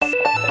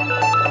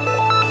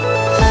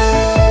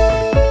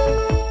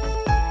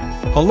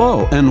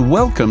Hello and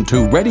welcome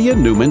to Reddy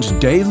Neumann's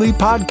Daily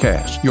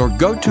Podcast, your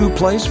go-to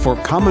place for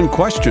common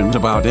questions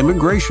about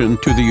immigration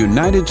to the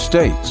United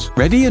States.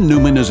 Reddy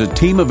Neumann is a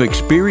team of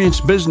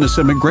experienced business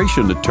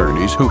immigration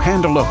attorneys who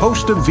handle a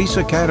host of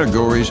visa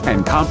categories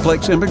and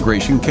complex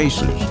immigration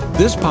cases.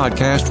 This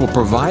podcast will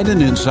provide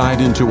an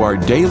insight into our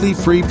daily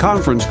free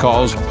conference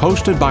calls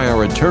hosted by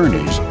our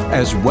attorneys,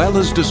 as well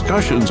as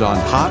discussions on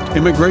hot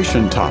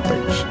immigration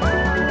topics.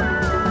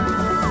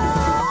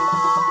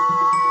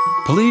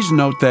 Please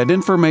note that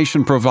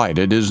information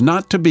provided is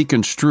not to be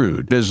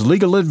construed as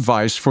legal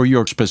advice for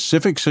your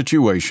specific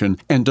situation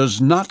and does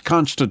not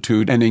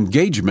constitute an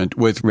engagement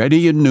with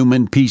Reddy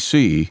Neumann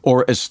PC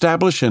or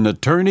establish an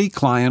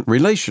attorney-client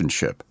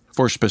relationship.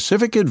 For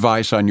specific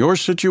advice on your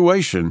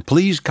situation,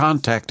 please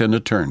contact an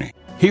attorney.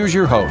 Here's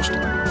your host.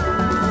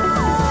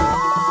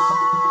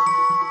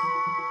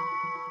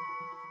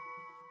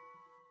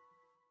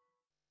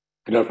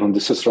 Good afternoon.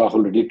 This is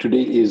Rahul Reddy.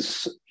 Today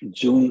is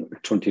June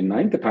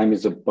 29th. The time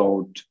is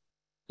about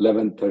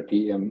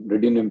 11:30 a.m.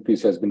 Reddy Neumann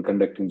PC has been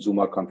conducting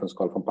Zoom conference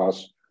call for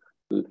past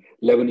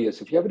 11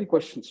 years. If you have any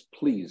questions,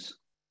 please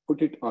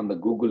put it on the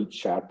Google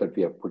chat that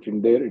we have put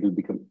in there. It will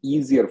become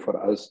easier for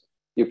us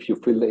if you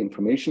fill the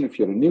information. If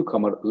you're a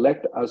newcomer,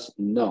 let us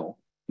know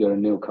you're a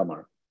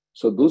newcomer.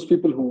 So those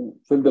people who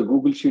fill the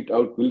Google sheet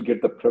out will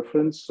get the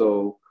preference.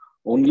 So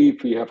only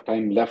if we have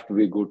time left,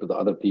 we go to the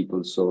other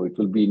people. So it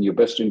will be in your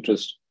best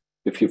interest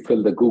if you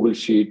fill the Google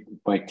sheet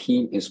my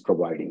team is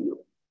providing you.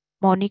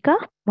 Monica,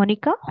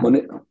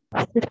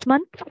 Sushman.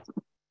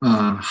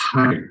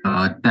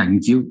 Hi,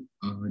 thank you.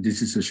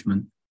 This is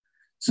Sushman.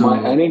 So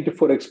my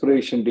I-94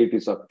 expiration date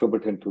is October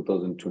 10,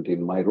 2020.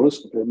 My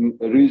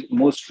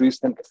most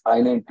recent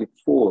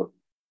I-94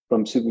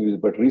 from CBB,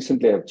 but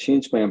recently I've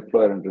changed my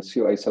employer and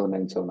received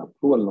I-797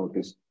 approval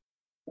notice.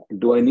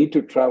 Do I need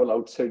to travel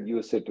outside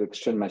USA to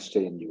extend my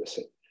stay in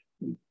USA?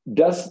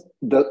 Does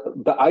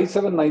the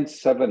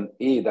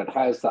I-797A that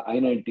has the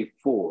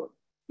I-94,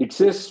 it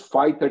says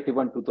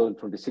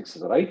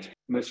 5/31/2026, right?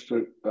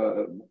 Mr.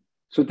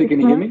 Suti, can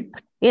you hear me?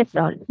 Yes,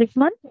 sir. 6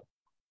 months?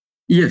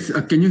 Yes,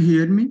 can you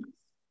hear me?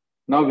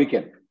 Now we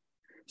can.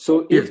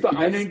 So if the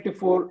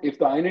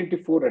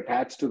I-94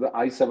 attached to the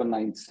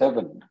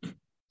I-797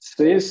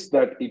 says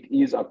that it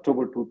is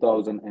October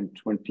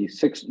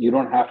 2026, you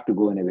don't have to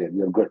go anywhere.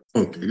 You're good.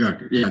 Okay,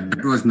 got it. Yeah,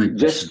 that was my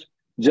question.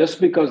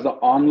 Just because the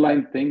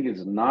online thing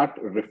is not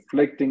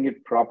reflecting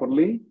it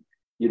properly,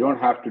 you don't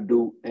have to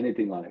do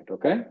anything on it,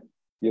 okay?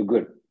 You're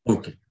good.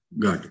 Okay,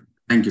 got it.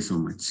 Thank you so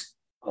much.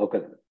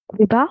 Okay.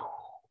 Vibha?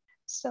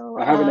 So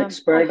I have an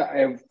expired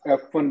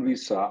F1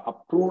 visa,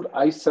 approved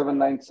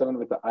I-797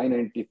 with the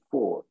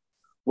I-94.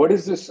 What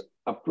is this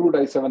approved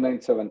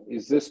I-797?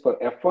 Is this for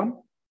F1?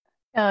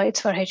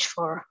 It's for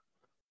H4.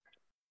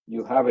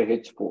 You have a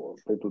H4.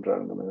 People try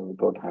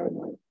without having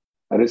one.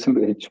 I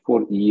recently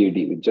H4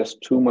 EAD with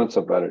just 2 months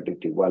of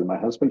validity, while my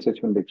husband's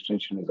H1B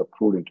extension is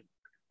approved.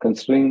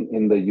 Considering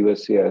in the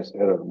USCIS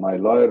error, my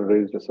lawyer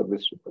raised a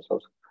service request.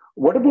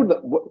 What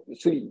about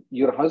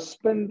your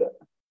husband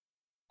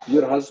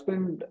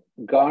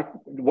got,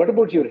 what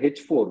about your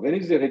H4? When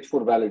is your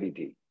H4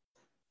 validity?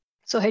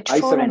 So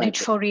H4 and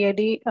H4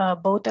 EAD,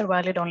 both are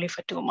valid only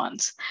for 2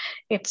 months.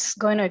 It's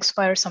going to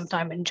expire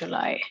sometime in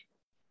July.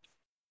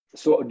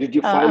 So did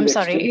you file I'm the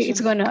sorry, extension?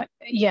 it's going to,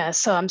 yeah,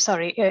 so I'm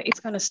sorry. It's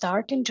going to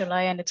start in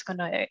July and it's going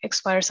to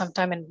expire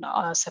sometime in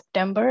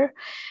September.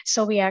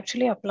 So we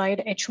actually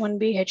applied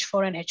H1B,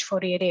 H4 and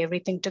H4 EAD,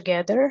 everything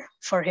together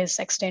for his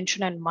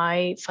extension and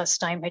my first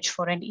time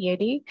H4 and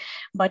EAD.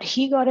 But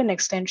he got an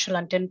extension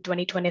until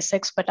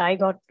 2026, but I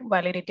got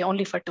validity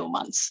only for 2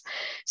 months.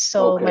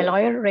 So my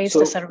lawyer raised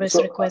a service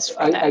request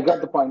for that. I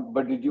got the point,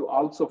 but did you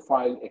also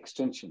file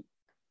extension?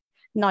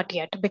 Not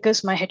yet,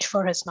 because my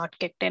H4 has not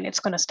kicked in. It's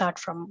going to start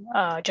from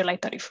July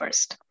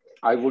 31st.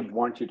 I would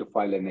want you to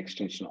file an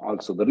extension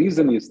also. The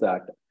reason is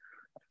that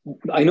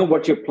I know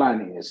what your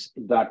plan is,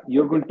 that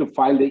you're going to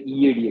file the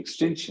EAD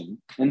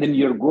extension, and then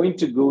you're going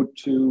to go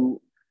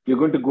to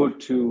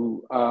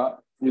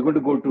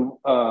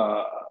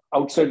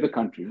outside the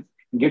country,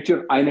 get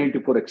your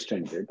I-94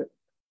 extended,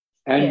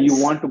 and you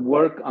want to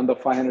work on the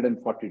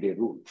 540-day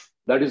rule.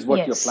 That is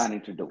what you're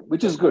planning to do,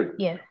 which is good.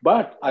 Yeah.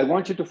 But I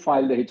want you to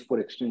file the H4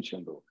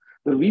 extension, though.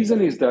 The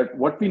reason is that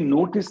what we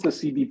noticed the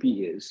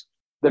CBP is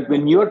that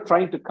when you're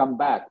trying to come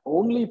back,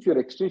 only if your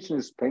extension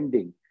is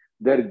pending,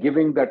 they're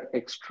giving that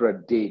extra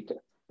date.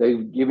 They're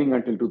giving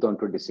until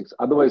 2026.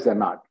 Otherwise, they're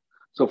not.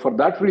 So for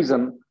that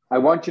reason, I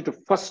want you to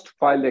first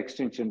file the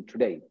extension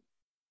today.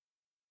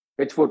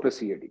 H4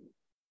 plus EAD.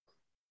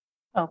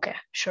 Okay,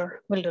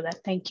 sure. We'll do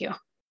that. Thank you.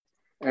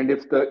 And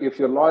if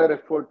your lawyer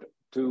effort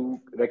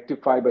to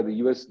rectify by the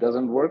US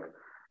doesn't work,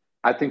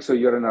 I think so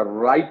you're in a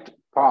right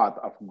path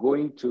of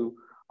going to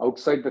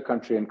outside the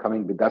country and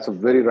coming. That's a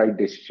very right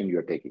decision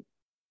you're taking.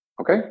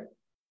 Okay?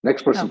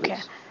 Next person,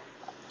 please.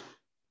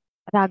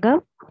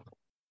 Raghav?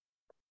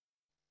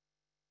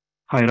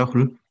 Hi,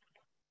 Rahul.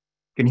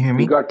 Can you hear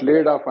me? You got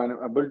laid off. I'm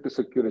able to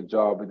secure a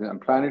job. I'm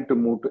planning to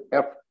move to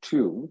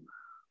F2.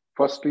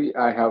 Firstly,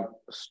 I have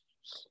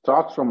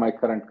stocks from my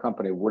current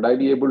company, would I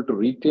be able to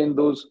retain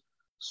those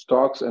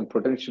stocks and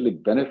potentially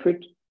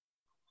benefit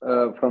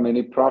from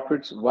any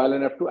profits while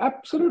in F2?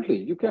 Absolutely,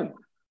 you can.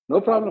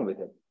 No problem with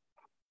it.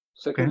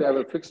 Secondly, I have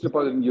a fixed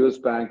deposit in US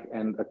bank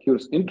and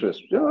accrues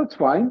interest. Yeah, that's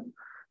fine.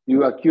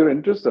 You accrue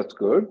interest, that's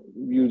good.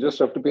 You just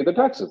have to pay the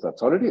taxes.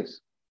 That's all it is.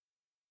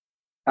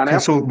 An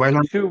F2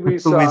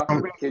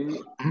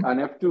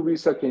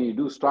 visa, can you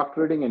do stock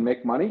trading and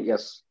make money?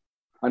 Yes.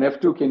 An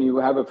F2, can you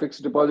have a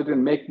fixed deposit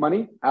and make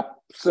money?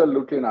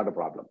 Absolutely not a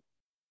problem.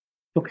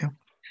 Okay.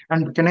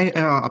 And can I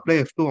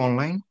apply F2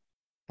 online?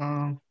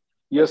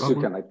 Yes, you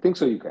can. I think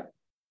so you can.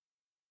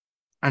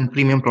 And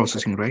premium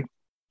processing, right?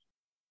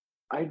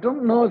 I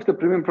don't know if the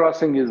premium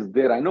processing is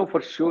there. I know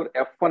for sure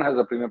F1 has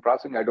a premium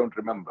processing. I don't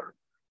remember.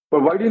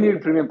 But why do you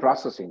need premium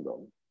processing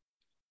though?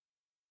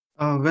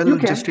 Well, you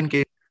can. Just in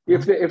case.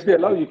 If they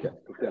allow, you can.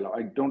 If they allow.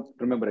 I don't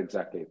remember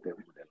exactly if they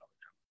would allow.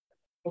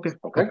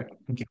 Okay.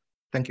 Thank you.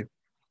 Thank you.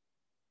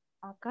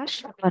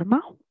 Akash Verma.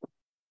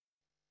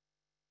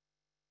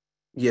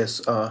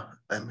 Yes,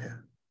 I'm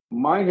here.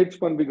 My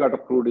H1B got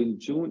approved in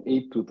June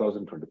 8,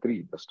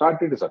 2023. The start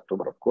date is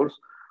October, of course.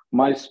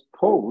 My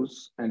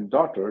spouse and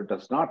daughter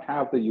does not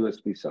have the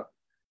US visa.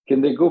 Can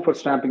they go for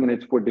stamping an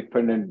H4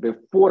 dependent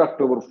before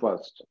October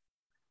 1st?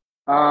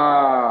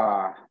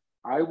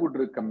 I would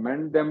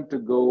recommend them to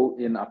go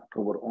in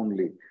October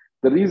only.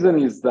 The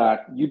reason is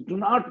that you do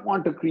not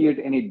want to create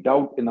any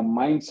doubt in the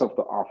minds of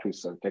the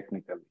officer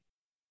technically,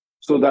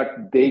 so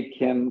that they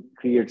can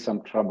create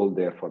some trouble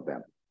there for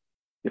them.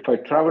 If I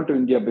travel to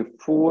India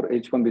before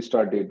H1B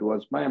start date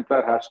was, my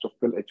employer has to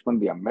fill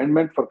H1B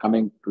amendment for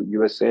coming to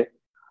USA.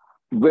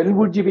 When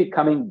would you be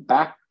coming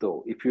back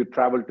though, if you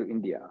travel to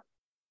India?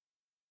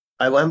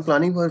 I'm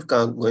planning for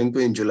going to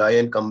in July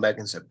and come back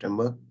in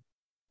September.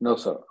 No,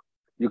 sir.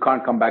 You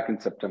can't come back in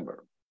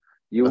September.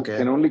 You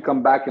can only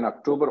come back in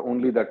October,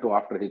 only that too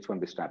after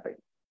H1B stamping.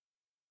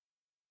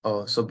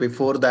 Oh, so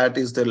before that,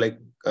 is there like,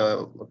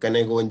 can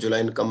I go in July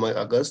and come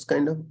August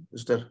kind of?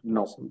 Is there?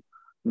 No,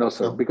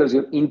 sir, because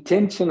your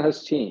intention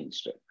has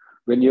changed.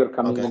 When you're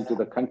coming into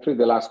the country,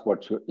 they'll ask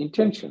what's your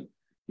intention.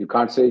 You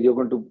can't say you're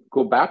going to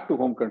go back to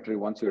home country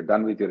once you're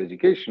done with your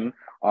education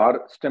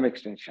or STEM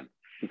extension,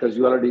 because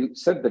you already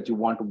said that you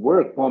want to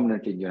work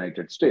permanently in the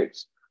United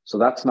States. So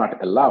that's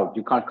not allowed.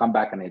 You can't come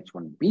back on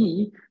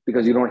H1B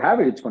because you don't have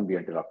H1B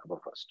until October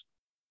 1st.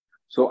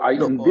 So I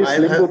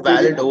have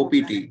valid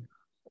OPT.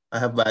 I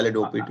have valid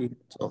OPT.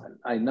 So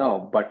I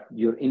know, but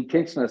your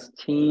intention has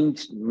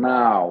changed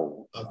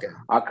now. Okay.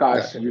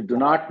 Akash, you do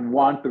not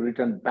want to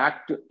return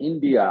back to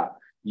India.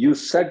 You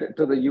said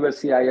to the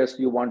USCIS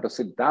you want to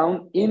sit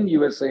down in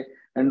USA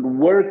and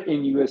work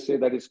in USA.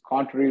 That is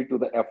contrary to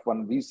the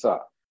F1 visa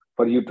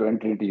for you to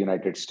enter into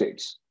United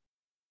States.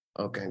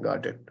 Okay,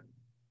 got it.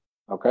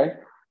 Okay.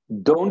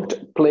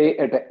 Don't play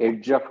at the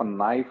edge of a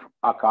knife,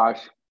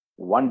 Akash.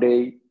 One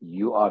day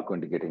you are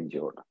going to get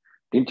injured.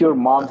 Didn't your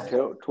mom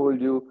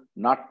told you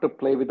not to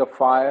play with the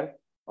fire?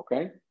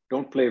 Okay.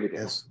 Don't play with it.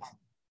 Yes.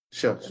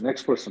 Sure.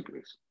 Next person,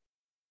 please.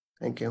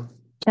 Thank you.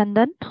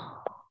 Chandan.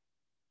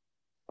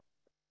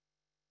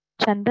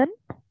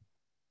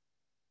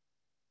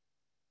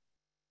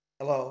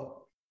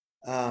 Hello.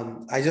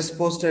 I just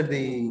posted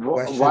the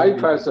question.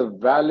 Wife has a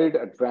valid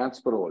advance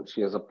parole.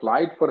 She has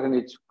applied for an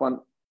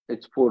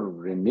H4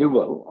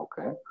 renewal,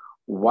 okay,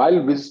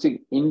 while visiting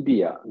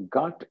India,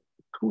 got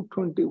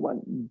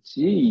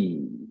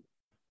 221G.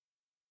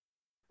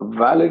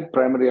 Valid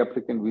primary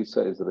applicant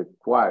visa is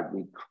required.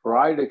 We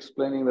tried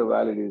explaining the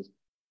valid is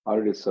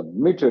already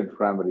submitted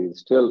primary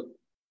is still.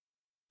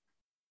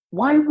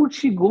 Why would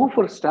she go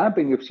for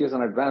stamping if she has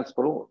an advance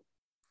parole?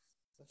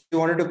 She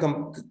wanted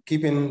to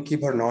keep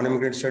her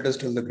non-immigrant status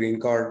till the green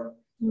card.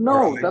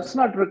 No, that's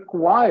not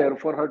required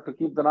for her to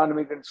keep the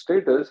non-immigrant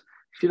status.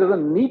 She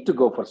doesn't need to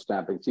go for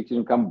stamping. She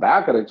can come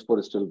back. Her H4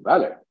 is still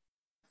valid.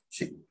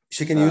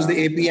 She can use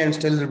the AP and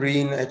still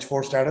be in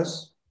H4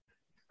 status?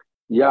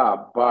 Yeah,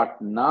 but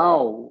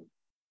now,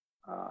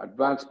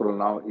 advance parole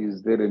now,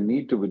 is there a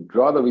need to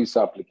withdraw the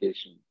visa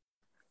application?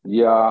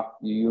 Yeah,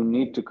 you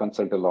need to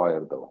consult a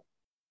lawyer though.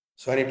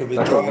 So I need to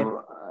withdraw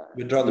the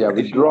petition.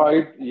 Withdraw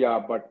it.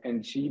 Yeah,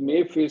 and she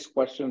may face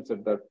questions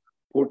at the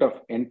port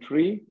of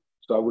entry.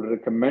 So I would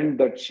recommend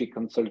that she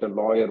consult a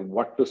lawyer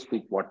what to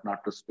speak, what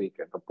not to speak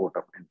at the port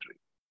of entry.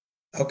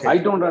 Okay. I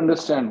don't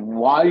understand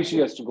why she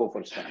has to go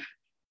for stamp.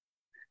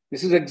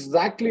 This is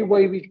exactly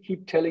why we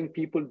keep telling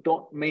people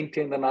don't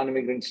maintain the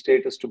non-immigrant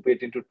status to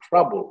get into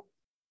trouble.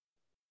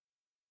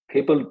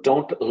 People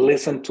don't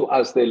listen to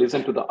us. They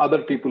listen to the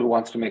other people who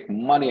wants to make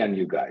money on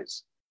you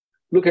guys.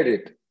 Look at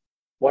it.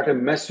 What a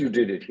mess you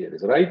did it here,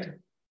 is right?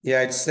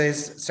 Yeah, it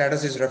says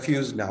status is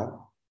refused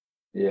now.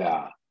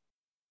 Yeah.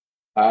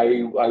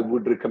 I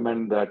would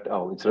recommend that.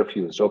 Oh, it's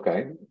refused.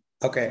 Okay.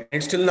 Okay.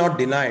 It's still not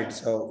denied.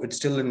 So it's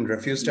still in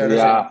refused status.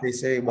 Yeah. They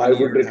say I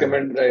would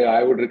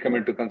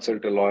recommend to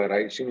consult a lawyer.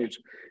 Right?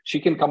 She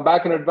can come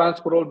back in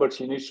advance parole, but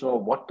she needs to know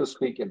what to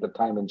speak at the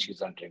time when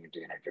she's entering into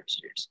the United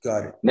States.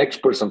 Got it.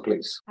 Next person,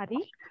 please. Hari.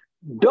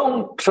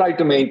 Don't try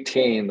to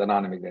maintain the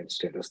non-immigrant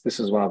status. This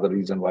is one of the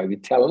reasons why we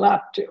tell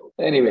not to.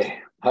 Anyway,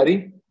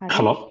 Hari?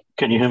 Hello,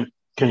 can you hear me?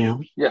 Can you hear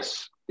me?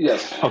 Yes.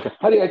 Okay.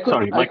 Hari, I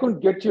couldn't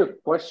get your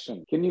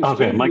question. Can you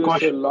stay in the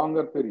USA a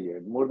longer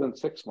period, more than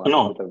 6 months,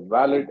 with a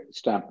valid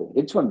stamping,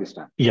 H-1B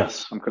stamp?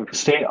 Yes. I'm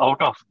confused. Stay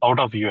out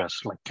of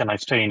US. Like, can I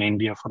stay in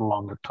India for a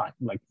longer time,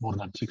 like more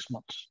than 6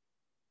 months?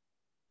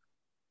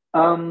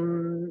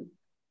 Will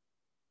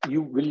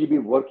you be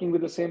working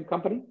with the same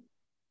company?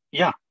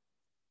 Yeah.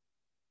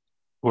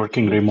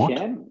 Working remote? You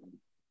can.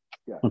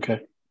 Yeah. Okay.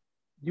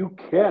 You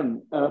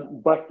can,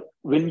 but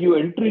when you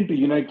enter into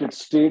United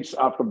States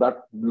after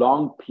that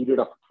long period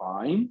of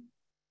time,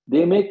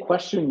 they may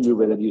question you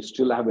whether you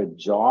still have a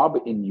job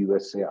in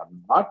USA or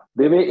not.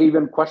 They may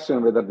even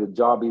question whether the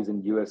job is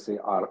in USA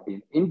or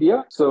in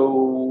India.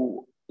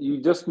 So you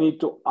just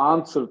need to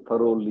answer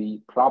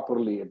thoroughly,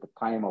 properly at the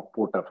time of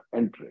port of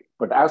entry.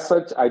 But as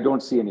such, I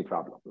don't see any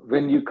problem.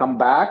 When you come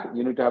back,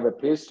 you need to have a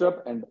pay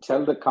stub and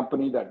tell the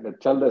company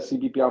tell the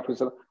CBP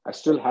officer, I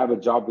still have a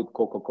job with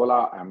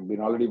Coca-Cola. I've been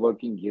already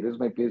working. Here is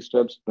my pay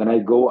stubs. When I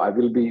go,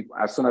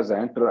 as soon as I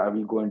enter, I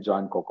will go and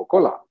join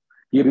Coca-Cola.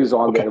 Here is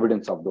all the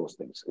evidence of those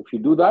things. If you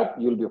do that,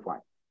 you'll be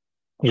fine.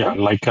 Okay? Yeah,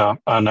 like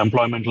an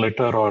employment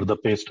letter or the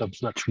pay stubs,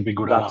 that should be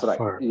good enough.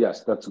 That's right.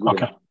 Yes, that's good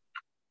enough.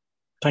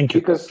 Thank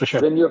you. Because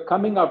when you're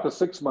coming after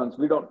 6 months,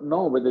 we don't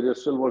know whether you're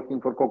still working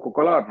for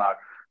Coca-Cola or not,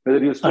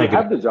 whether you still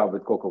have the job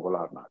with Coca-Cola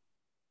or not.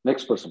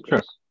 Next person,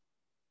 please.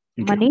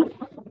 Sure.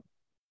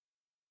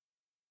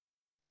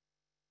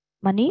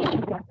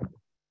 Manish?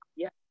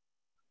 Yeah.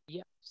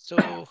 So,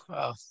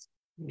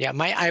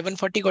 my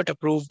I-140 got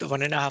approved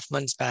 1.5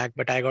 months back,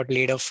 but I got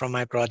laid off from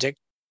my project.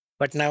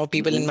 But now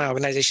people in my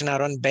organization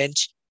are on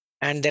bench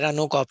and there are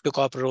no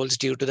cop-to-cop roles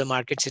due to the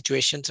market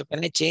situation. So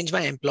can I change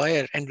my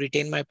employer and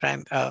retain my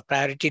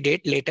priority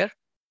date later?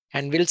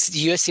 And will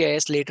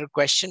USCIS later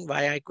question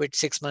why I quit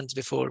 6 months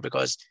before?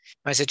 Because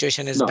my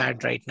situation is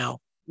bad right now.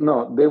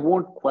 No, they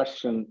won't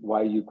question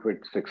why you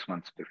quit 6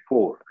 months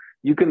before.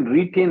 You can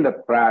retain the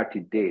priority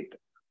date.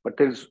 But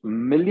there's $1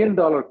 million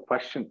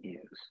question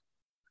is,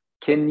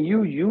 can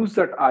you use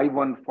that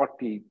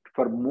I-140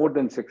 for more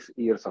than 6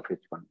 years of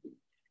H-1B?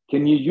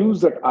 Can you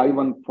use that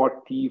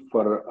I-140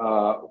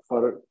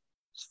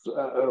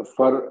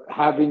 for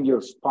having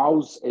your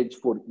spouse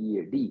H-4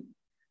 EAD?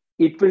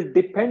 It will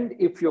depend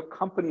if your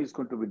company is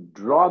going to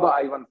withdraw the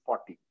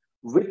I-140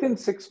 within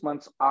 6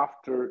 months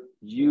after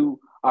the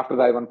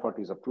I-140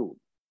 is approved.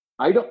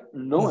 I don't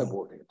know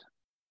about it.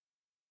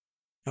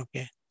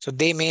 Okay. So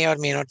they may or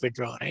may not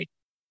withdraw, right?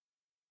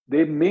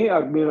 They may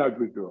or may not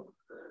withdraw.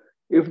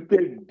 If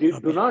they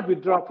do not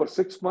withdraw for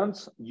 6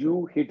 months,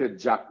 you hit a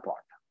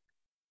jackpot.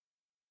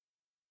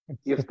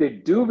 If they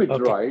do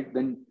withdraw it,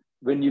 then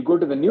when you go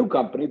to the new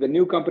company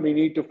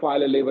need to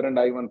file a labor and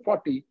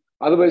I-140.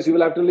 Otherwise, you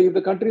will have to leave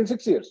the country in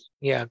 6 years.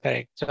 Yeah,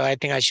 correct. So I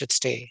think I should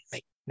stay.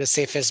 Like the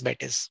safest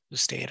bet is to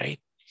stay, right?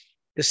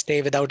 To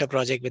stay without a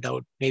project, with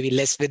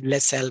less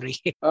salary.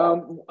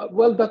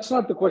 Well, that's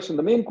not the question.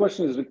 The main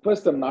question is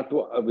request them not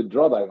to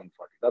withdraw the I-140.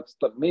 That's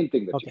the main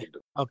thing that you can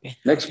do. Okay.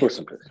 Next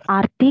person, please.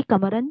 Aarti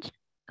Kamaranjan.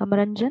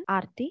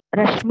 Aarti.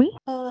 Rashmi.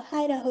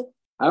 Hi, Rahul.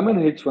 I'm an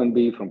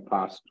H-1B from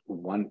past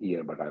 1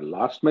 year, but I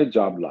lost my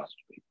job last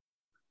week.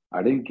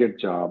 I didn't get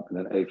job. And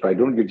then if I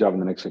don't get job in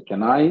the next week,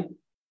 can I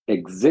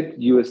exit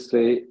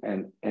USA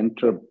and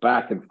enter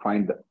back and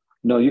find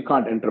No, you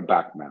can't enter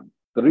back, ma'am.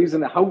 The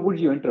reason, how would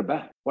you enter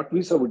back? What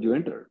visa would you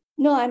enter?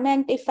 No, I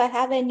meant if I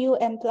have a new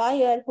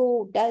employer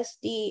who does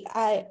the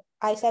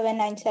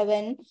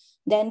I-797,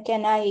 then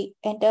can I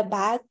enter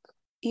back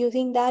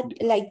using that?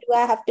 Like, do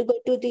I have to go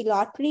to the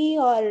lottery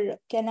or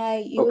can I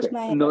use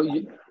my... No,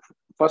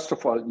 first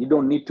of all, you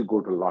don't need to go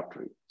to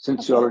lottery.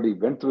 Since you already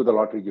went through the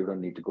lottery, you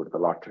don't need to go to the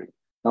lottery.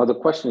 Now, the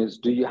question is,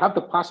 do you have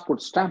the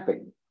passport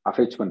stamping of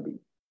H-1B?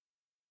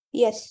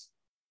 Yes.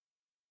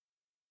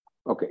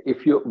 Okay.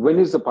 When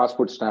is the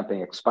passport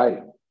stamping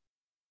expiring?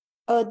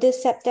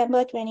 This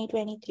September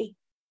 2023.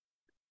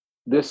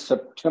 This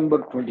September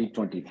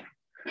 2023.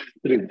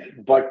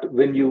 But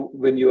when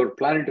you're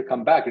planning to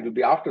come back, it will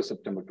be after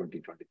September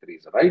 2023,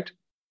 is that right?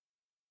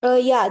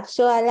 Yeah.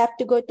 So I'll have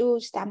to go to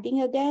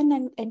stamping again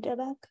and enter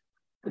back.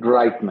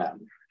 Right,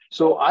 ma'am.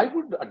 So I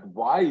would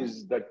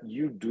advise that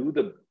you do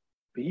the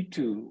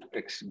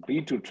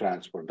B2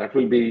 transfer. That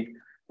will be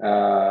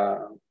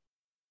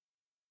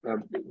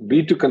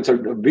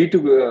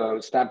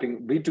B2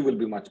 stamping. B2 will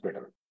be much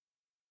better.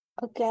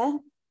 Okay.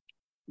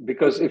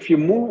 Because if you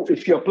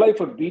apply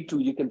for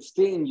B2, you can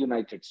stay in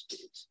United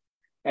States.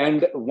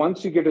 And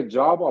once you get a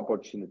job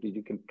opportunity,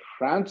 you can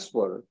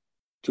transfer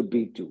to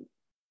B2.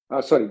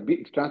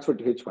 Transfer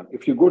to H1.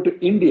 If you go to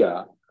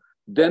India,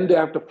 then they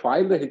have to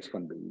file the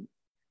H1B.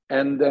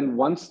 And then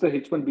once the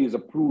H1B is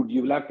approved,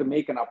 you will have to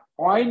make an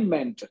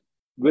appointment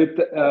with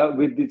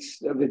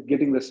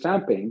getting the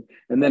stamping.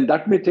 And then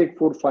that may take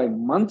 4 or 5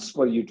 months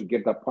for you to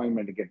get the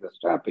appointment to get the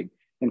stamping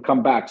and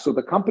come back. So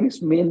the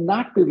companies may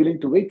not be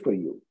willing to wait for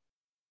you.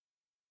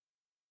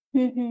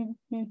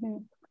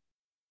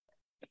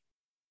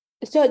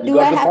 So do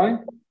I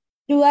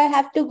do I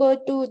have to go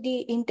to the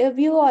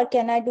interview or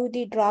can I do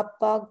the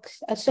Dropbox?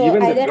 So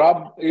even either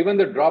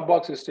the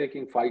Dropbox is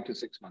taking 5 to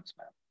 6 months,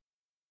 ma'am.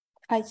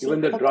 I see.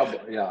 Even the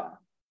Okay. yeah.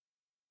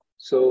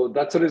 So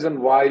that's the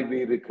reason why we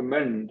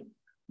recommend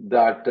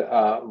that.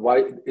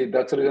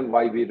 That's the reason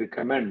why we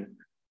recommend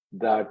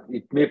that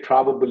it may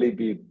probably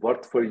be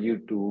worth for you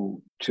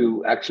to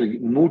actually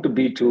move to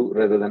B2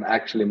 rather than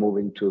actually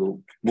moving to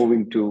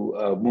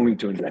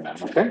India.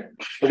 Okay,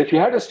 but if you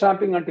had a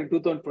stamping until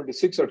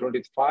 2026 or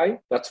 25,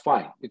 that's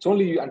fine. It's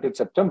only until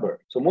September,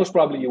 so most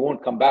probably you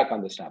won't come back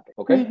on the stamping.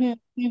 Okay.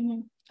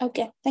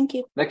 Okay, thank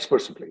you. Next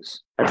person, please.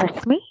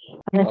 Rasmi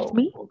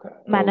Okay.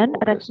 Manan.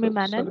 Okay. Rasmi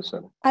Manan.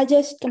 Sorry. I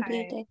just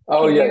completed.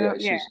 Oh, yeah.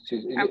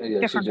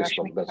 Different She just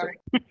spoke. Rashmi, That's sorry.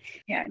 okay.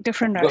 Yeah,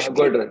 different Go Rashmi.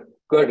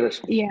 ahead,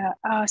 Rashmi. Yeah,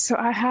 so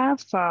I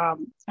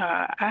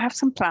have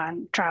some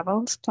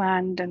travels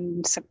planned in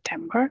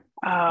September,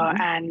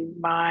 and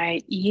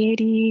my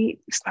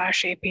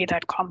EAD/AP,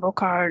 that combo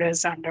card,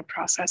 is under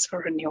process for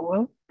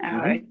renewal.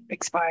 It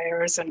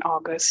expires in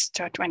August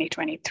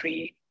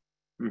 2023.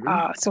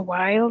 So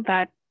while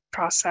that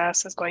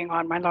process is going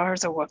on, my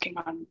lawyers are working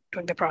on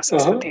doing the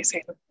process, but they say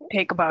it will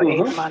take about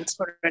 8 months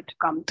for it to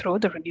come through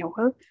the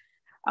renewal.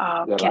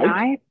 Can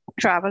I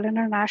travel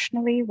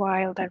internationally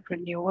while that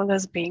renewal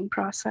is being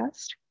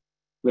processed?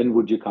 When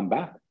would you come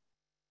back?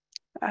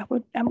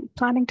 I'm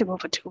planning to go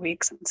for 2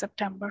 weeks in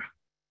September.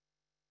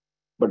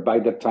 But by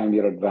that time,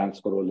 your advance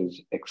parole is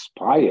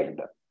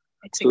expired.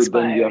 It's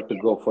expired. Then you have to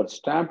go for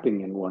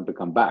stamping and want to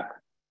come back.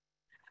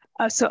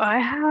 So I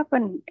have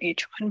an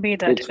H1B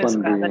that is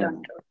valid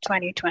until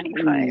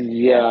 2025.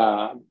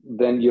 Yeah,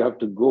 then you have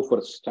to go for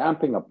a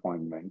stamping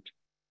appointment.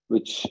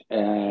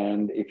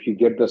 And if you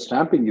get the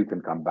stamping, you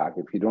can come back.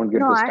 If you don't get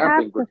the stamping,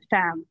 I have the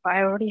stamp.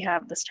 I already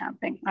have the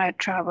stamping. I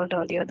traveled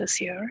earlier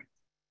this year.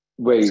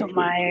 Wait.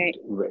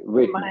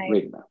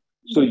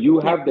 So you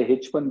have the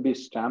H1B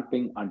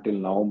stamping until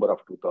November of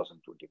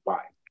 2025.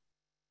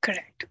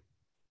 Correct.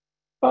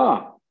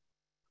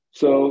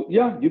 So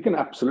yeah, you can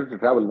absolutely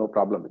travel, no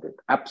problem with it.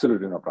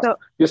 Absolutely no problem. So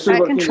you're still I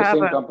working can in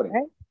travel, the same company.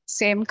 Right?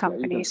 Same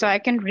company. So I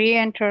can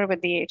re-enter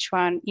with the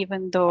H1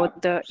 even though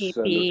the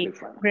AP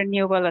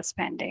renewal is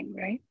pending,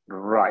 right?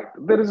 Right.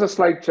 There is a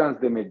slight chance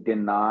they may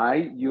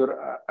deny your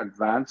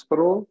advance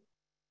parole,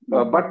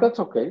 but that's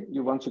okay.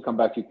 Once you come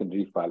back, you can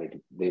refile it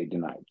if they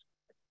deny it.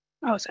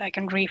 Oh, so I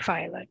can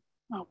refile it.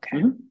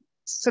 Okay.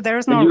 So there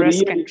is no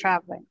risk in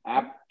traveling.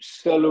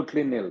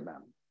 Absolutely nil,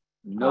 ma'am.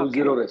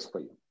 Zero risk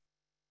for you.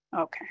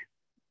 Okay.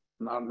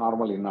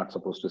 Normally not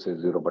supposed to say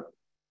zero, but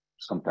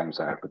sometimes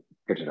I have to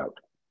get it out.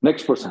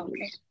 Next person,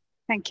 please.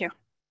 Thank you.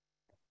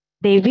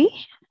 Devi?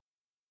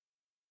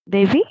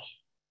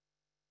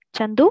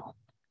 Chandu?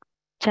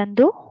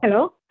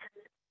 Hello?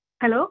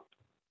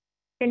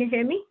 Can you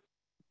hear me?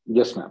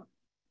 Yes, ma'am.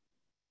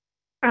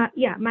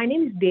 Yeah, my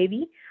name is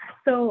Devi.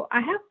 So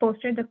I have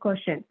posted the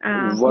question.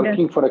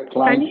 Working for a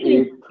client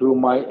A through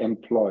my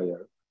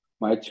employer.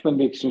 My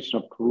H1B extension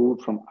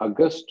approved from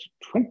August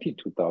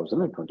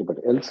 2020, but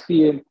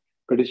LCA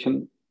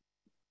petition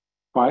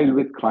filed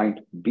with client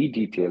B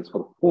details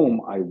for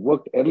whom I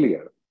worked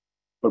earlier,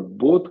 but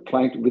both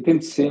client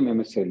within same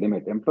MSA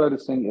limit. Employer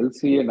is saying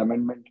LCA and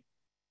amendment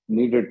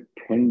needed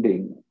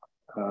pending.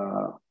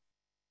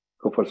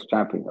 Go for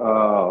stamping.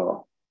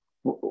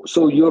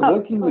 So you're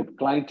working with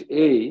client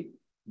A,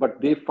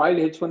 but they filed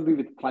H1B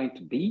with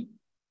client B?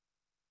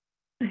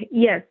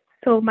 Yes.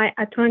 So my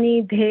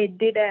attorney,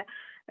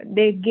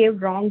 they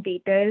gave wrong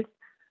details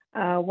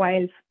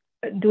while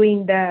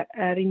doing the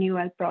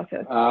renewal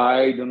process.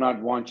 I do not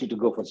want you to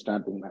go for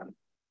stamping, ma'am.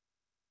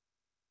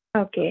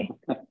 Okay.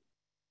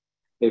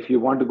 If you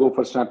want to go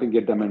for stamping,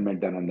 get the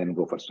amendment done and then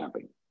go for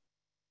stamping.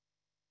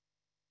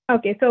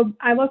 Okay, so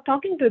I was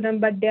talking to them,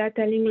 but they are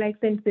telling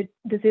since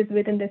this is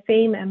within the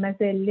same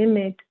MSA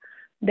limit,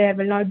 there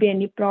will not be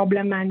any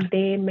problem, and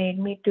they made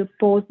me to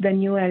post the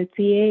new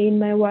LCA in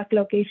my work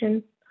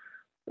location,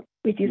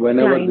 which is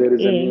whenever client there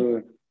is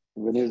A.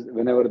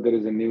 Whenever there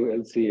is a new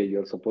LCA,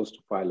 you're supposed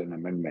to file an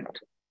amendment.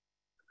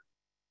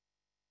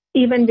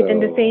 Even within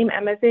the same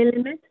MSA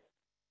limit?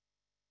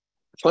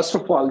 First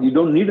of all, you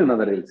don't need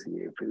another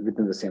LCA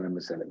within the same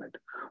MSA limit.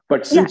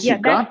 But since you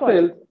got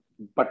the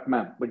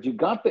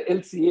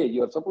LCA,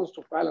 you're supposed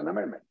to file an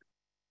amendment.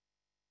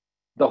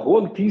 The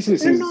whole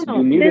thesis is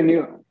you need a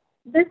new...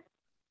 This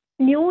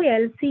new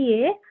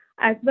LCA,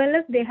 as well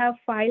as they have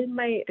filed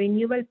my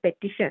renewal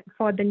petition.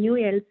 For the new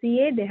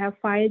LCA, they have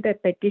filed a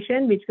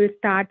petition which will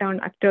start on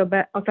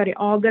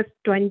August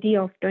 20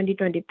 of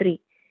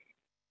 2023.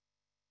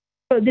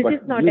 So this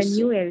is not a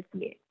new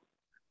LCA.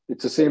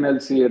 It's the same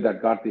LCA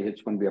that got the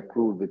H1B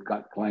approved with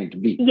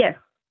client B. Yes.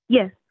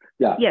 Yeah.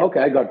 Yes. Okay,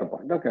 I got the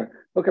point.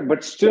 Okay,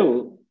 but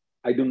still,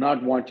 I do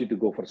not want you to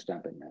go for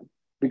stamping, man.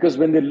 Because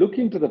when they look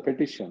into the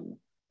petition,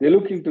 they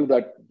look into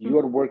that you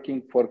are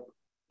working for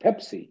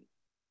Pepsi,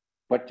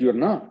 but you're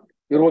not.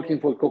 You're working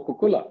for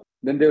Coca-Cola.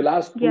 Then they will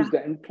ask who's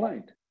the end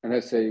client. And I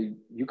say,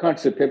 you can't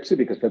say Pepsi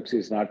because Pepsi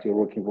is not, you're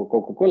working for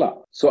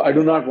Coca-Cola. So I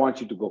do not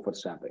want you to go for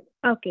stamping.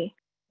 Okay.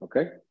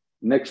 Okay.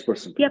 Next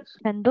person, please. Yep.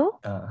 Nando?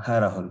 Hi,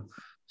 Rahul.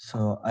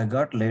 So I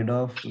got laid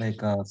off like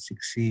 2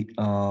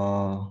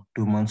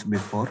 months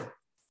before,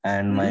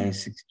 and my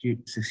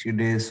 60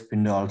 days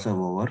window also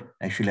over.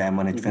 Actually, I'm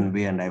on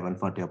H1B and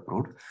I-140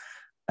 approved,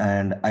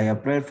 and I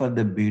applied for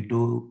the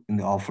B2 in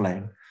the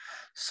offline.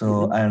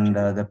 So and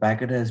the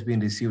packet has been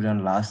received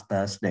on last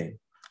Thursday,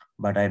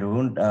 but I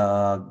don't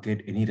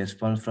get any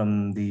response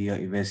from the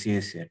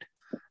USCIS yet.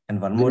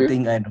 And one more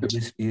thing I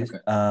noticed is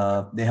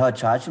they have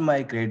charged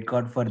my credit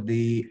card for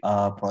the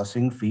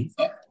processing fee,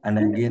 and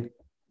again,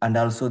 and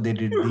also they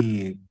did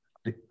the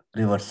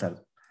reversal.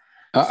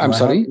 I'm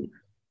sorry.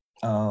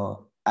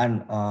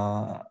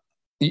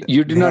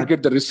 You did not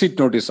get the receipt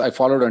notice. I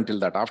followed until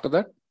that. After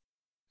that,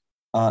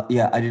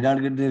 yeah, I did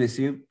not get the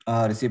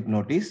receipt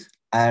notice,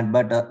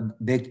 but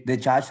they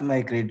charged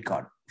my credit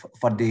card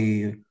for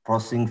the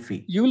processing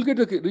fee. You'll get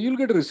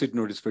a receipt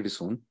notice pretty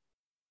soon.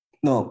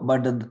 No,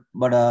 but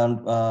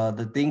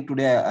the thing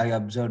today I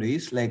observed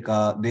is like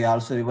they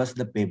also reverse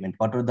the payment.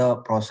 Whatever the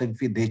processing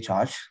fee they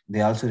charge,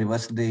 they also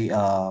reverse the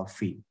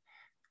fee.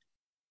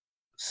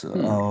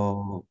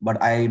 So,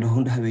 but I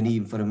don't have any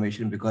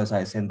information because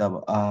I sent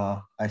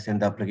the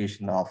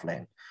application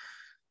offline.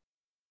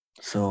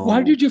 So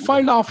why did you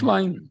file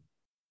offline?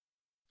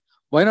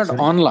 Why not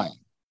online?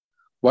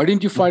 Why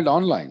didn't you file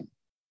online?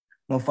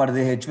 No, for the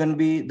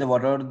H1B,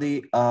 whatever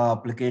the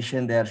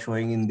application they are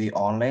showing in the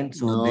online,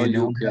 so they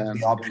don't have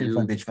the option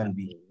for the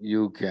H1B.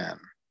 You can,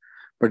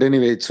 but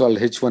anyway, it's all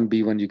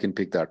H1B1. You can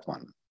pick that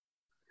one.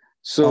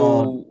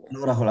 So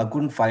no, Rahul, I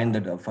couldn't find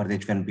that for the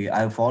H1B.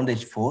 I found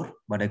H4,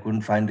 but I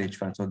couldn't find the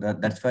H1. So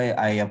that's why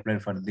I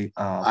applied for the.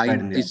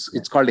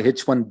 It's called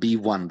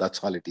H1B1. That's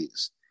all it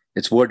is.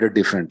 It's worded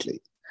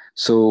differently.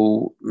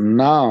 So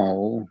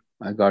now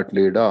I got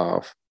laid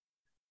off.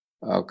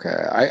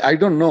 Okay, I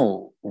don't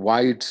know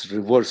why it's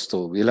reversed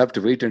though. We'll have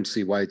to wait and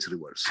see why it's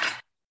reversed.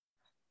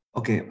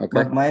 Okay.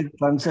 But my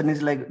concern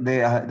is like they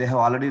have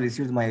already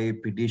received my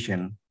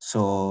petition.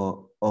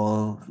 So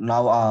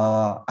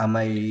now am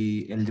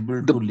I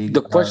eligible to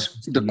legal?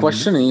 The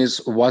question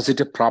is, was it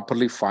a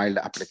properly filed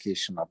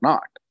application or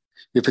not?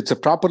 If it's a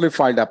properly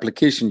filed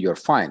application, you're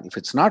fine. If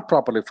it's not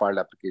properly filed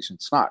application,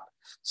 it's not.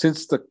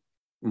 Since the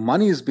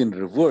money has been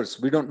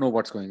reversed, we don't know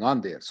what's going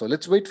on there. So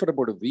let's wait for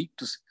about a week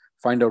to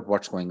find out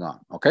what's going on.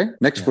 Okay.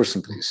 Next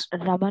person, please.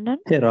 Ramanan.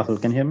 Hey,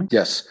 Rahul, can you hear me?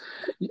 Yes.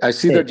 I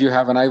see that you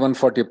have an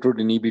I-140 approved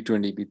in EB2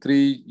 and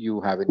EB3.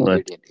 You have an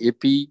EAD and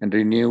AP and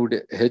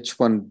renewed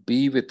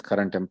H1B with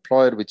current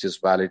employer, which is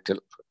valid till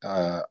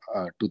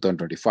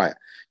 2025.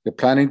 You're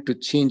planning to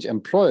change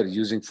employer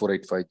using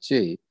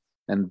 485J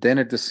and then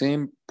at the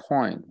same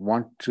point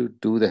want to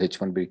do the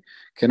H1B.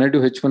 Can I do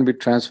H1B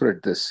transfer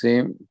at the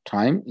same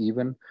time?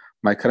 Even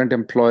my current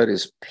employer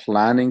is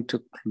planning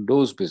to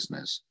close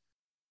business.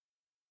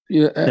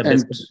 Yeah,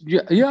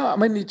 I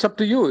mean, it's up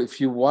to you. If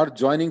you are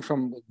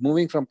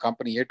moving from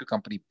company A to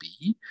company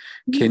B,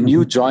 can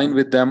you join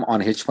with them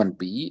on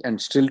H1B and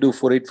still do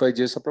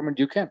 485J supplement?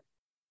 You can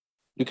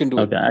do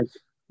it.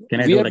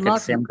 Can I do like at the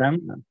same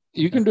time?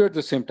 You can do it at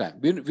the same time.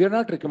 We are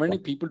not recommending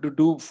people to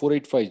do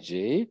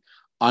 485J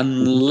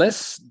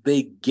unless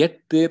they get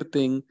their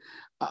thing,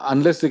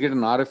 unless they get an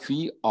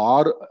RFE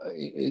or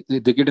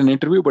they get an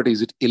interview. But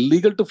is it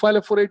illegal to file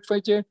a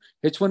 485J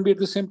H1B at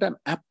the same time?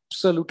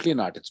 Absolutely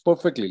not. It's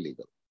perfectly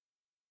legal.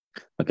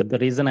 Okay. The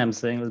reason I'm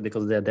saying is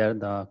because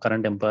the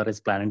current employer is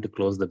planning to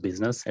close the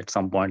business at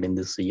some point in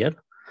this year.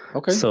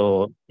 Okay.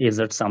 So is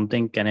that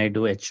something, can I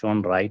do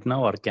H1 right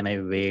now or can I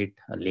wait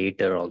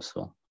later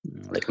also?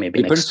 Like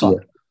maybe next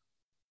year?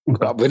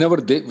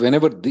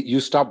 Whenever you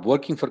stop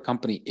working for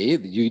company A,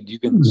 you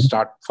can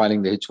start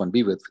filing the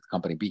H1B with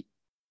company B.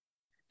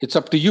 It's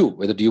up to you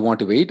whether do you want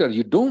to wait or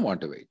you don't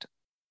want to wait.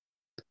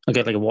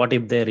 Okay, like what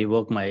if they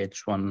revoke my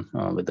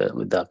H1 with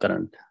the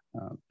current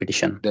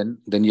petition?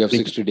 Then you have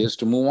 60 days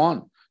to move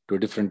on to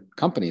different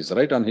companies,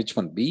 right, on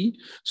H1B.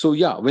 So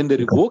yeah, when they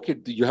revoke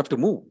it, you have to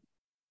move.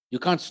 You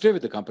can't stay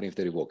with the company if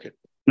they revoke it.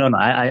 No,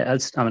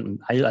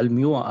 I'll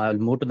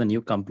move to the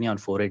new company on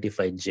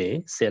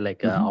 485J. Say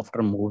like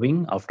after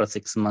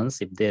 6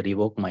 months, if they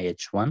revoke my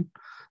H1,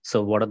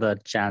 so what are the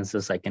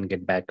chances I can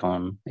get back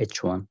on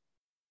H1?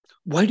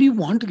 Why do you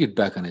want to get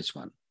back on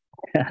H1?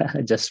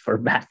 Just for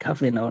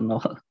backup,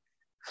 no.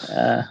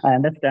 I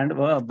understand,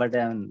 but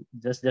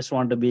just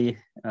want to be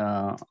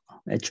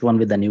H1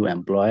 with the new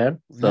employer.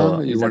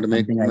 So you want to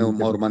make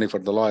more money for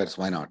the lawyers?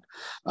 Why not?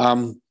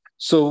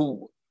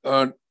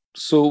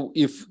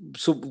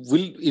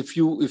 If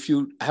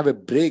you have a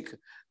break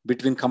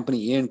between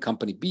company A and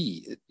company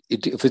B,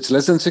 if it's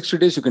less than 60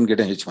 days, you can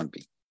get an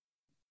H1B.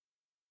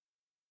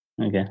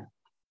 Okay.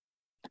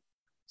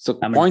 So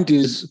point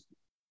is,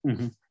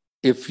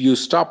 if you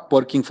stop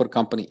working for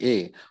company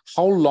A,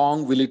 how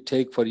long will it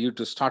take for you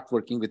to start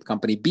working with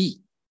company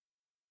B?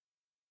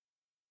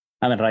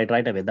 I mean,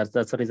 right away. That's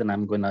the reason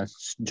I'm going to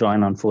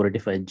join on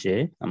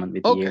 485J.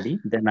 With EAD.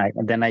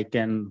 Then I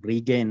can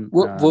regain.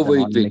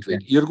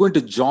 Wait. You're going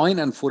to join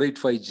on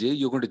 485J.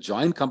 You're going to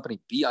join company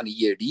B on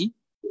EAD.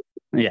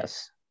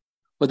 Yes.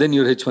 But then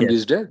your H1B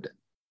is dead.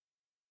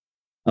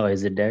 Oh,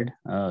 is it dead?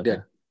 Okay.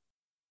 Dead.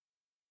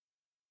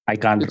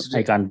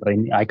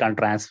 I can't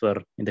transfer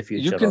in the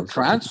future. You can also.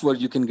 transfer,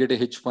 you can get a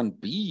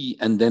H1B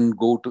and then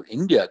go to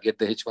India, get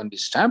the H1B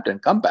stamped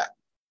and come back.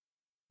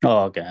 Oh,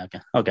 okay.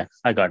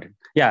 I got it.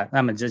 Yeah,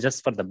 I mean,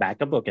 just for the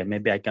backup. Okay,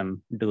 maybe I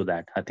can do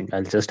that. I think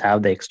I'll just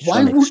have the extra.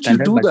 Why would you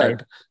do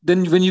that?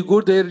 Then when you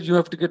go there, you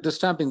have to get the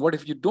stamping. What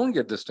if you don't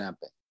get the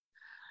stamping?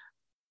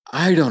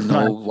 I don't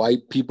know why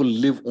people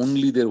live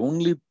their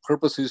only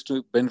purpose is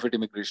to benefit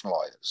immigration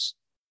lawyers.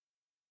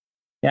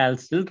 Yeah, I'll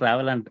still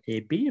travel on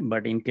AP,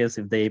 but in case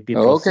if the AP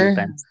process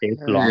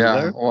takes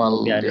longer,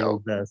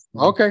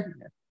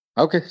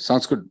 Okay,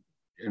 sounds good.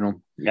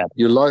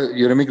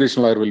 Your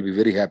immigration lawyer will be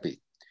very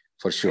happy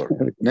for sure.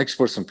 Next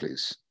person,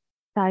 please.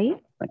 Sai.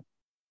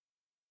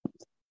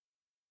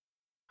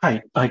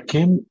 Hi, I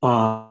came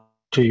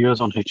 2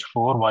 years on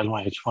H4 while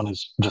my H1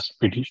 is just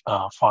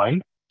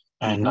filed,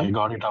 and I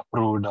got it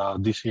approved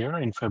this year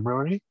in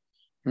February.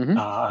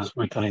 As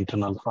with an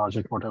internal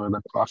project, whatever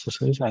that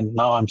process is. And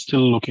now I'm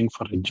still looking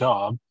for a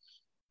job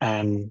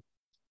and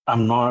I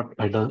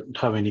don't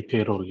have any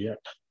payroll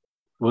yet.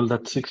 Will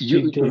that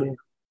 60 days?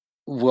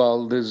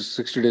 Well, there's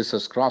 60 days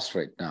has crossed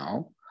right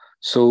now.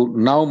 So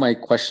now my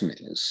question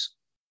is,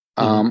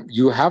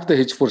 you have the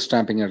H4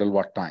 stamping until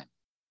what time?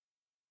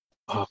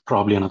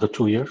 Probably another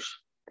 2 years.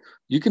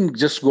 You can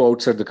just go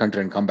outside the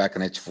country and come back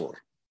on H4.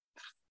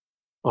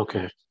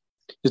 Okay.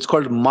 It's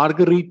called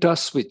Margarita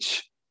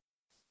switch.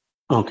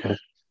 Okay.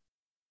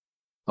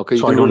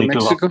 So I don't need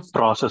to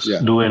process,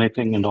 do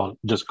anything and all.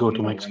 Just go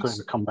to Mexico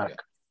and come back.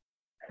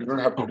 You don't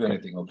have to do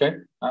anything, okay?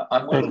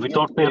 And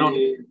without payroll?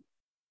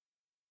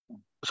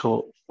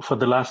 So for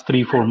the last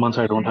 3-4 months,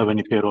 I don't have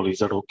any payroll. Is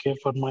that okay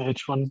for my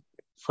H1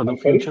 for the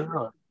future?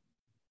 Or?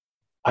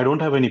 I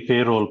don't have any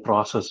payroll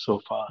process so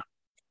far.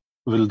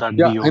 Will that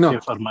be okay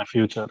for my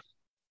future?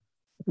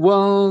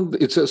 Well,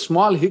 it's a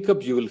small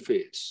hiccup you will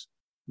face.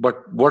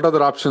 But what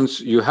other options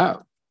you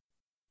have?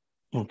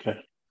 Okay.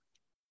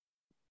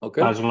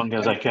 As long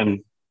as I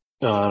can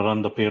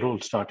run the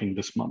payroll starting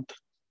this month.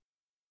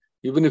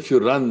 Even if you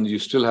run, you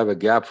still have a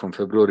gap from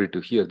February to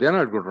here. They're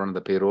not going to run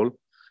the payroll.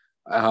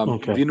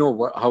 We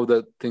know how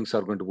the things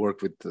are going to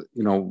work with,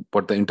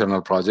 what the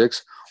internal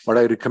projects. What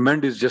I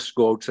recommend is just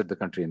go outside the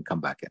country and come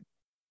back in.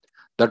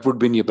 That would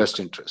be in your best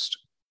interest.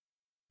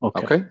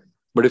 Okay?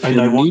 But if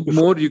you need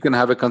more, you can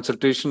have a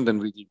consultation, then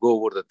we will go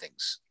over the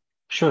things.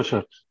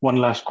 Sure. One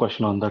last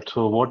question on that.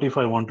 So what if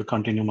I want to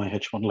continue my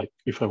H1, like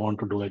if I want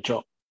to do a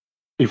job?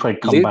 If I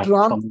come back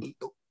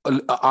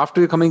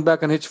after you're coming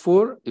back on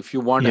H4, if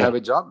you want to have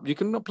a job, you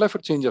can apply for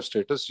change of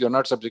status. You're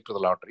not subject to the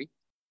lottery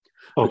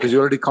because you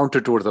already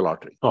counted towards the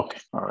lottery. Okay.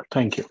 All right.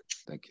 Thank you.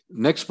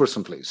 Next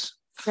person, please.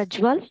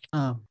 Prajwal.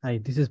 Hi,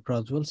 this is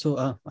Prajwal.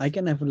 So I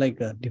can have like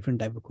a different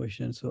type of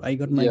question. So I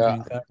got my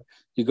green card.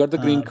 You got the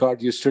green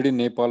card. You stayed in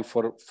Nepal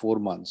for 4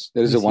 months.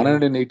 There is a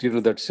 180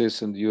 rule that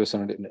says in the US.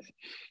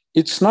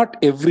 It's not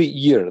every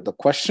year. The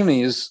question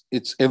is,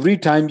 it's every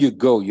time you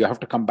go, you have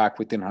to come back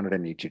within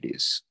 180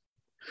 days.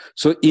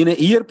 So in a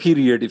year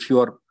period, if you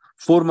are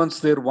 4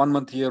 months there, 1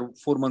 month here,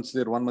 4 months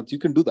there, 1 month, you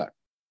can do that.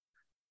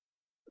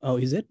 Oh,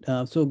 is it?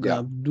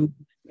 Do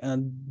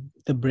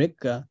the break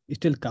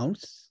still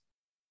counts?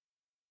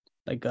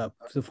 Like,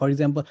 so for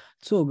example,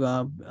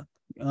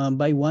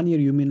 by 1 year,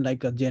 you mean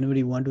like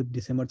January 1 to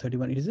December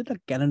 31? Is it a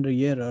calendar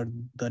year or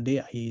the day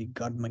I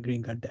got my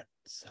green card?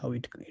 That's how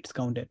it's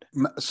counted.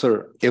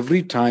 Sir,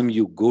 every time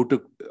you go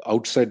to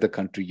outside the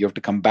country, you have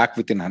to come back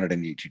within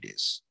 180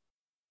 days.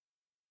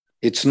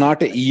 It's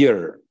not a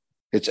year.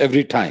 It's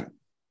every time.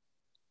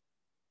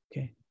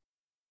 Okay.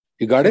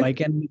 You got it?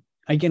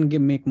 I can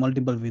make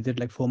multiple visits,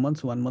 like 4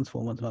 months, 1 month,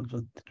 4 months, 1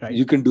 month, right?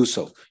 You can do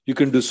so.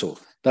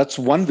 That's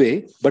one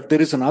way. But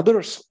there is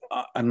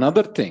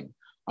another thing.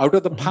 Out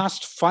of the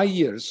past 5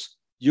 years,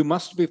 you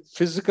must be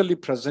physically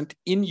present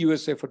in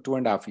USA for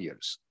 2.5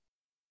 years.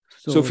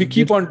 So if you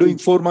keep on doing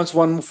 4 months,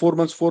 1 month, 4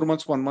 months, 4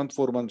 months, 1 month,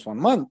 4 months, 1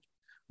 month,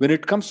 when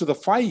it comes to the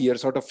 5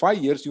 years, out of 5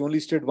 years, you only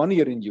stayed 1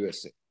 year in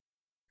USA.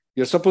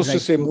 You're supposed to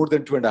stay more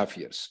than 2.5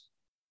 years.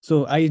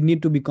 So I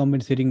need to be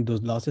compensating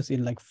those losses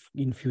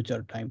in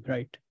future time,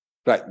 right?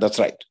 Right. That's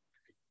right.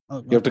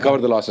 You have to cover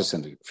the losses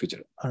in the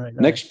future. All right.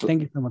 Next.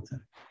 Thank you so much,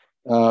 sir.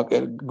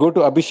 Go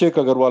to Abhishek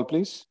Agarwal,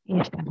 please.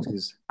 Yes,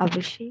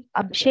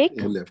 Abhishek.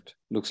 He left.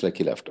 Looks like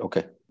he left.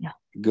 Okay. Yeah.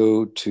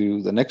 Go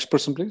to the next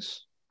person,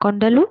 please.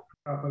 Kondalu.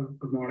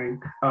 Good morning.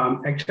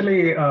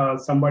 Actually,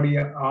 somebody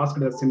asked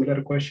a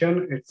similar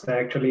question. It's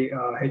actually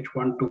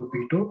H1 to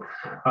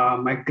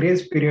B2. My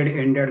grace period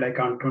ended like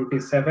on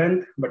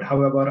 27th, but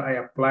however, I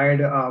applied,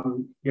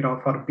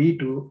 for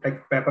B2,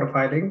 like paper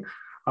filing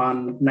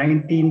on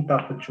 19th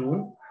of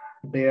June.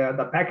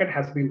 The packet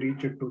has been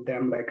reached to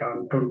them like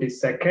on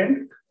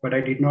 22nd, but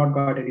I did not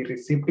got any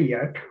receipt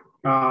yet.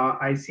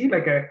 I see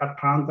like a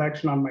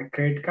transaction on my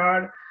credit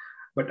card,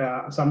 but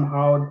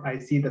somehow I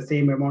see the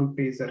same amount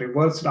is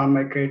reversed on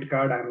my credit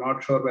card. I'm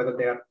not sure whether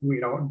they are,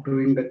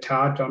 doing the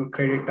charge on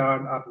credit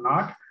card or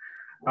not.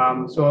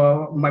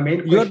 So my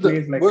main question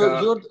is like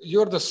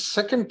you're the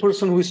second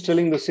person who is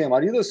telling the same.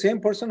 Are you the same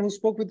person who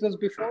spoke with us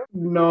before?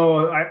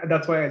 No,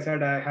 that's why I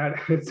said I had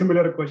a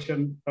similar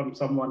question from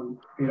someone,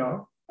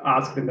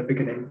 asked in the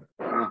beginning.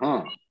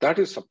 That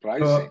is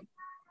surprising.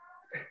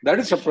 That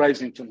is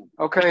surprising to me.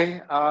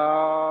 Okay,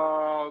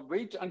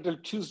 wait until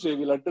Tuesday.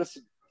 We'll address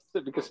it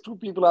because two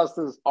people asked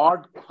this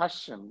odd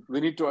question. We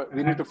need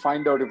to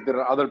find out if there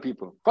are other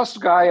people.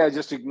 First guy, I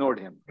just ignored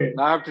him. Okay.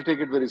 Now I have to take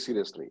it very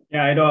seriously.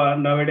 Yeah, I know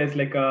nowadays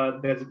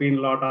there's been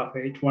a lot of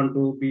H1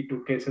 to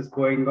B2 cases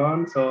going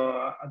on,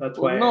 so that's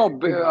why. No,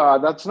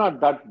 that's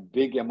not that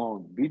big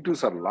amount.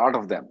 B2s are a lot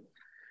of them.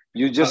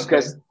 You just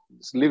guys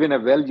live in a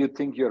well. You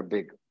think you're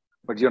big,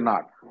 but you're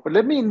not. But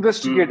let me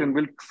investigate and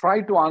we'll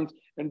try to answer.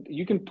 And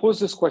you can pose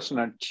this question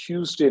on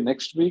Tuesday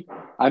next week.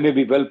 I may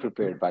be well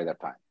prepared by that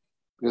time.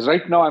 Because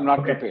right now I'm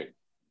not prepared.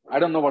 I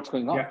don't know what's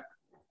going on. Yeah.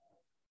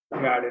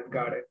 Got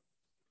it.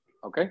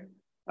 Okay.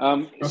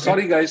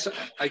 Sorry, guys.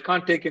 I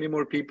can't take any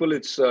more people.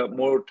 It's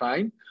more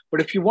time.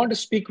 But if you want to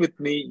speak with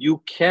me,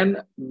 you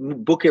can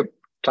book a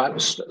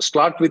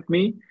slot with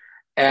me.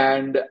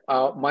 And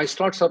my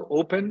slots are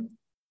open.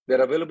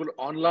 They're available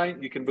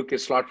online. You can book a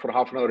slot for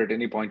half an hour at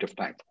any point of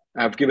time.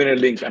 I've given a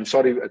link. I'm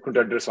sorry I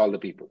couldn't address all the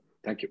people.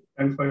 Thank you.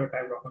 Thanks for your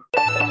time, Rahul.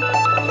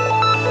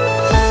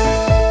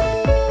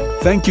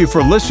 Thank you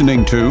for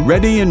listening to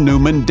Reddy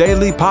Neumann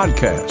Daily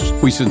Podcast.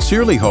 We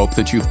sincerely hope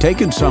that you've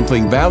taken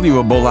something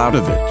valuable out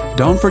of it.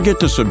 Don't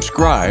forget to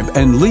subscribe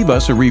and leave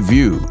us a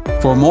review.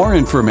 For more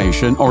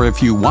information or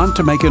if you want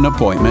to make an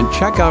appointment,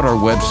 check out our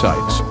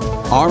websites,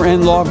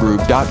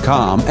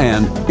 rnlawgroup.com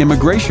and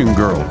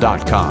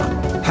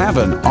immigrationgirl.com. Have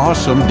an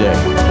awesome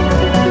day.